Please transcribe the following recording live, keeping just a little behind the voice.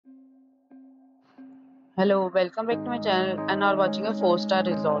Hello, welcome back to my channel and are watching a 4-star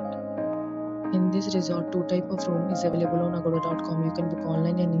resort. In this resort, two type of room is available on agoda.com. You can book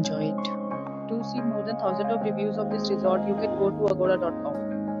online and enjoy it. To see more than thousands of reviews of this resort, you can go to agoda.com.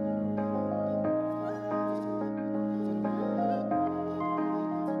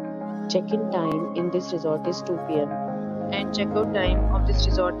 Check-in time in this resort is 2 p.m. And checkout time of this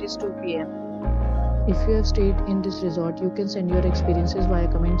resort is 2 p.m. If you have stayed in this resort, you can send your experiences via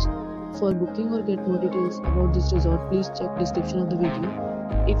comments. For booking or get more details about this resort, please check description of the video.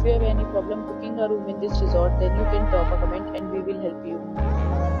 If you have any problem booking a room in this resort, then you can drop a comment and we will help you.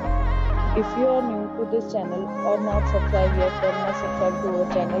 If you are new to this channel or not subscribed yet, then must subscribe to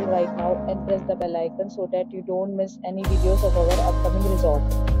our channel right now and press the bell icon so that you don't miss any videos of our upcoming resort.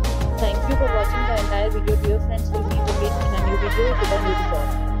 Thank you for watching the entire video. Dear friends, will meet again in a new video with a new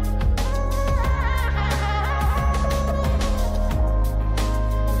resort.